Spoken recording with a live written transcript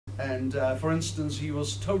And for instance, he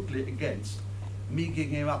was totally against me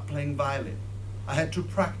giving him up playing violin. I had to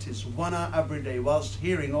practice 1 hour every day whilst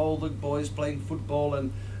hearing all the boys playing football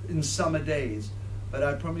and in summer days. But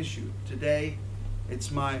I promise you, today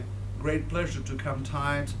it's my great pleasure to come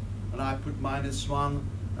tired and I put -1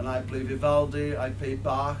 and I play Vivaldi, I play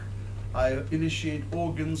Bach, I initiate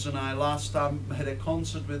organs, and I last time had a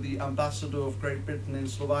concert with the ambassador of Great Britain in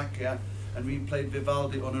Slovakia, and we played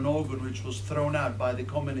Vivaldi on an organ which was thrown out by the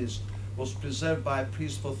communists, was preserved by a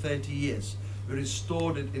priest for 30 years. We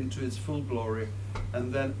restored it into its full glory,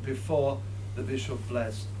 and then before the bishop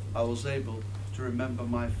blessed, I was able to remember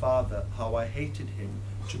my father, how I hated him,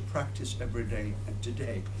 to practice every day, and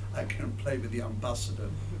today I can play with the ambassador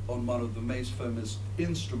on one of the most famous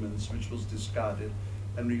instruments which was discarded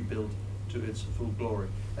and rebuilt to its full glory.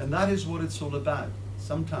 And that is what it's all about.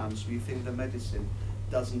 Sometimes we think the medicine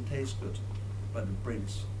doesn't taste good, but it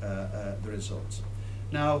brings the results.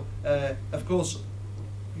 Now, of course,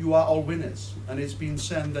 you are all winners, and it's been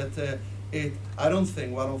said that I don't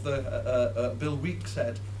think, one of the, Bill Week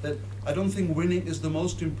said, that I don't think winning is the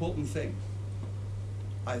most important thing.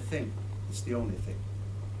 I think it's the only thing.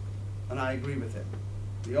 And I agree with him.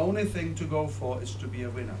 The only thing to go for is to be a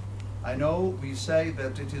winner. I know we say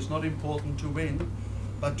that it is not important to win,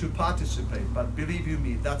 but to participate. But believe you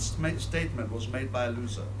me, that statement was made by a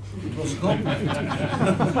loser. It was not made.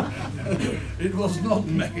 It was not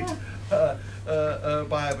made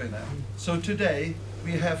by a winner. So today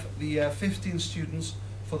we have the 15 students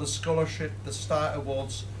for the scholarship, the Star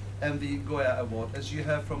Awards, and the Goya Award. As you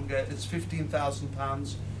heard from Gert, it's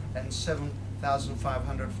 £15,000 and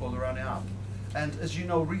 7,500 for the runner-up. And as you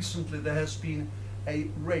know, recently there has been a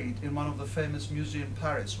raid in one of the famous museums in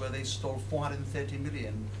Paris where they stole 430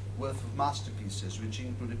 million worth of masterpieces, which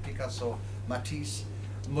included Picasso, Matisse,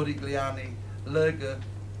 Modigliani, Lerger,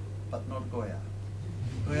 but not Goya.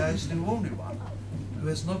 Goya is the only one who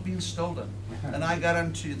has not been stolen. And I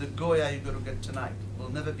guarantee you, the Goya you're going to get tonight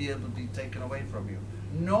will never be able to be taken away from you.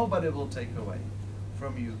 Nobody will take away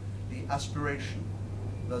from you the aspiration,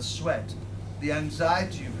 the sweat, the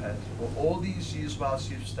anxiety you've had for all these years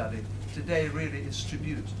whilst you've studied. Today really is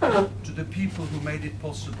tribute to the people who made it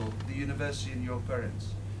possible, the university and your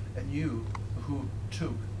parents, and you who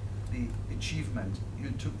took the achievement,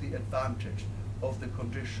 you took the advantage of the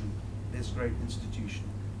condition this great institution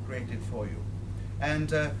created for you.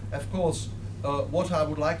 And of course, what I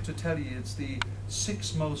would like to tell you is the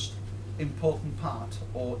 6 most important part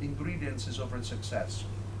or ingredients of its success,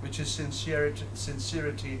 which is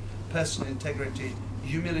sincerity, personal integrity,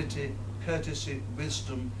 humility, courtesy,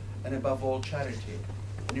 wisdom, and above all, charity.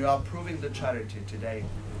 And you are proving the charity today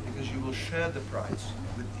because you will share the prize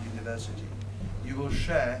with the university. You will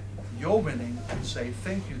share your winning and say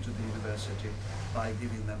thank you to the university by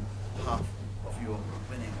giving them half of your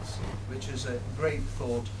winnings, which is a great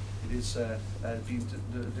thought. It is been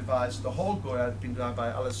devised, the whole Goya had been done by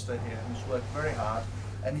Alistair here, who's worked very hard,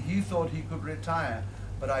 and he thought he could retire,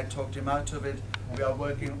 but I talked him out of it. We are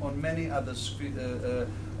working on many other schemes.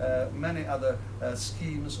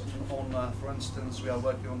 For instance, we are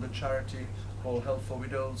working on the charity called Help for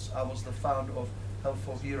Widows. I was the founder of Help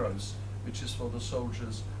for Heroes, which is for the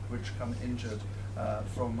soldiers which come injured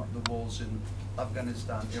from the wars in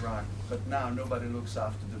Afghanistan, Iraq. But now nobody looks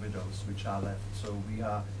after the widows which are left. So we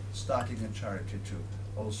are starting a charity to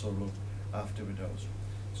also look after widows.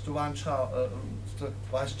 Mr.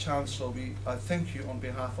 Vice Chancellor, I thank you on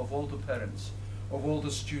behalf of all the parents, of all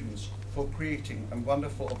the students, for creating a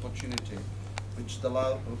wonderful opportunity which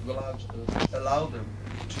allow them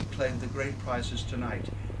to claim the great prizes tonight,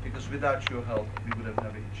 because without your help we would have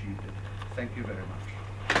never achieved it. Thank you very much.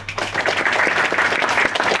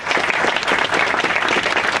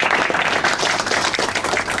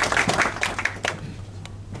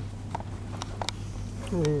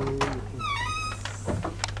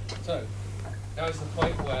 So, now is the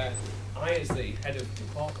point where I, as the head of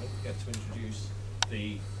department, get to introduce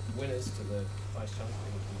the winners to the Vice Chancellor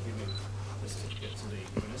and give him the certificate to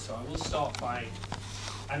the winners. So I will start by,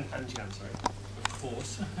 and Jan, sorry, of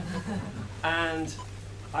course. And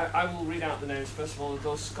I will read out the names, first of all, of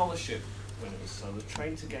those scholarship winners. So the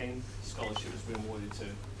Train2game scholarship has been awarded to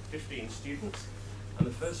 15 students. And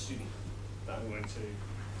the first student that I'm going to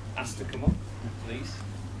ask to come up, please.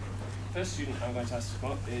 First student I'm going to ask to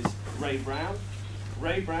come up is Ray Brown.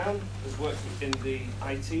 Ray Brown has worked in the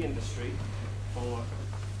IT industry for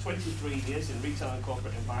 23 years in retail and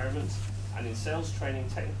corporate environments and in sales, training,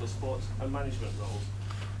 technical support and management roles.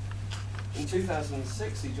 In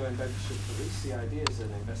 2006 he joined Bedfordshire Police, CID, as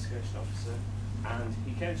an investigation officer, and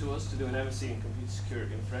he came to us to do an MSc in computer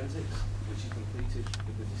security and forensics, which he completed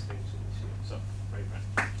with the distinction this year. So, Ray Brown.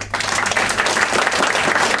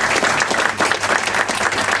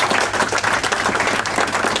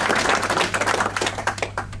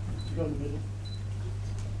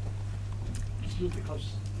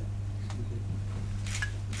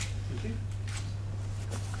 Thank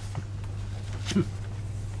you.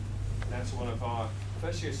 Now to one of our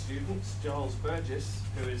first year students, Giles Burgess,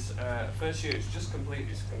 who is first year, who's just completed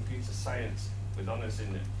his computer science with honours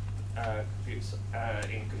in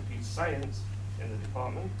computer science in the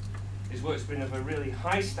department. His work's been of a really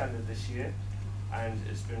high standard this year and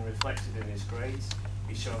it's been reflected in his grades.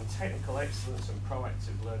 He's shown technical excellence and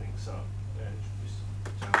proactive learning. So,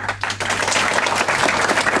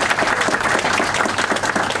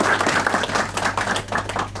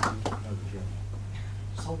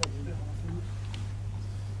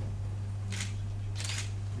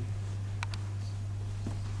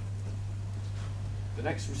 the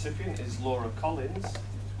next recipient is Laura Collins.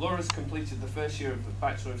 Laura's completed the first year of the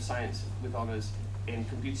Bachelor of Science with honours in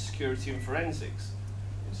Computer Security and Forensics.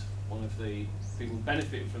 It's one of the people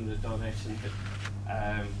benefiting from the donation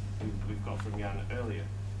that we've got from Jan earlier.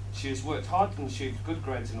 She has worked hard and achieved good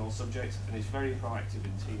grades in all subjects and is very proactive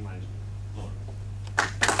in team management. Laura.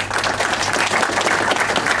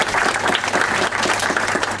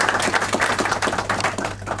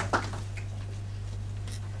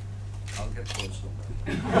 I'll get closer.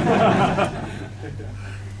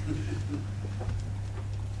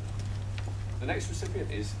 The next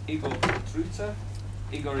recipient is Igor Truta.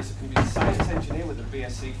 Igor is a computer science engineer with a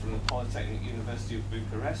BSc from the Polytechnic University of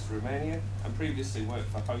Bucharest, Romania, and previously worked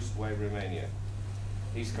for Hostway Romania.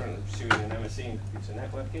 He's currently pursuing an MSc in computer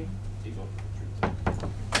networking. Igor Truta.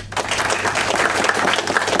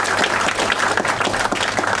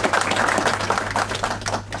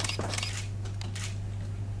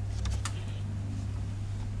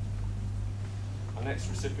 Our next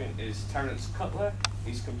recipient is Terence Cutler.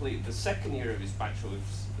 He's completed the second year of his Bachelor of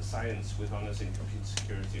Science with honours in Computer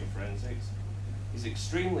Security and Forensics. He's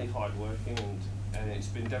extremely hardworking and it's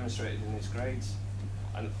been demonstrated in his grades,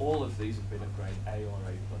 and all of these have been at grade A or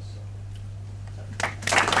A+.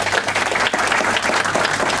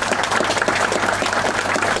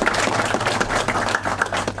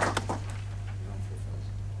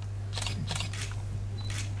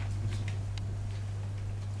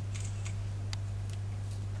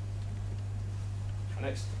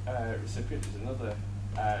 Next recipient is another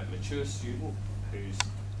mature student who's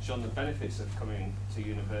shown the benefits of coming to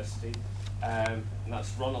university, and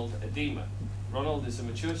that's Ronald Edema. Ronald is a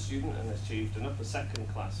mature student and achieved an upper second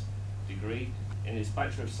class degree in his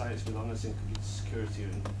Bachelor of Science with honours in Computer Security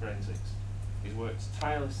and Forensics. He's worked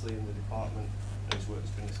tirelessly in the department and his work's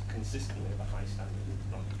been consistently of a high standard.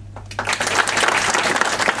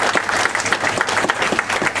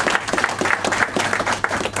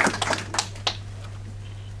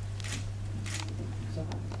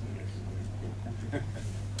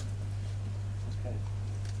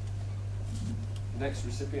 Next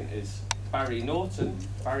recipient is Barry Norton.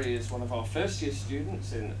 Barry is one of our first year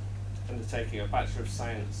students in undertaking a Bachelor of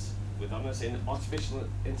Science with honours in Artificial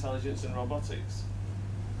Intelligence and Robotics.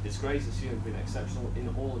 His grades this year have been exceptional in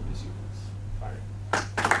all of his units. Barry.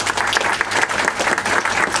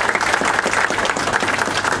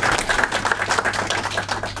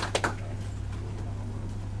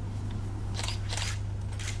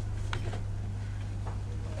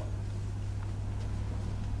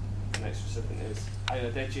 Next recipient is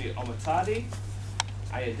Ayodeji Omatadi.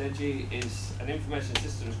 Ayodeji is an Information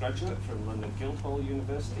Systems graduate from London Guildhall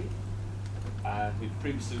University, who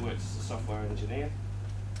previously worked as a software engineer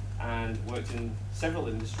and worked in several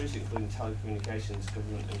industries including telecommunications,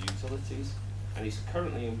 government and utilities, and he's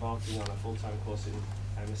currently embarking on a full-time course in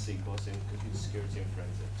MSc course in Computer Security and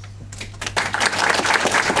Forensics.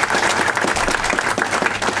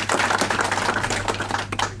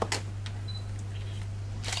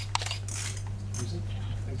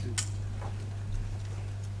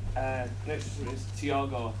 Next is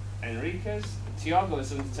Tiago Enriquez. Tiago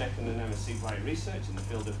has undertaken an MSc by research in the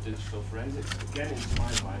field of digital forensics, again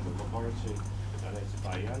inspired by the laboratory donated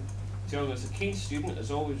by Jan. Tiago is a keen student,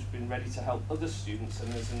 has always been ready to help other students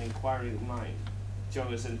and has an inquiring mind.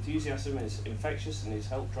 Tiago's enthusiasm is infectious and he's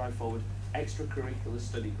helped drive forward extracurricular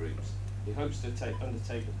study groups. He hopes to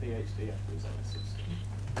undertake a PhD after his MSc.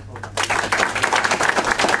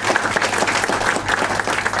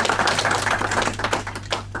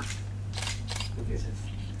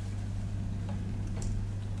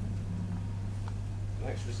 The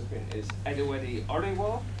next recipient is Edewedi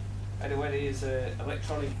Orewo. Edewedi is an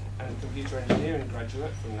electronic and computer engineering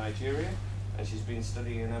graduate from Nigeria, and she's been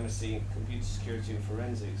studying an MSc in Computer Security and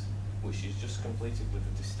Forensics, which she's just completed with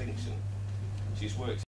a distinction. She's worked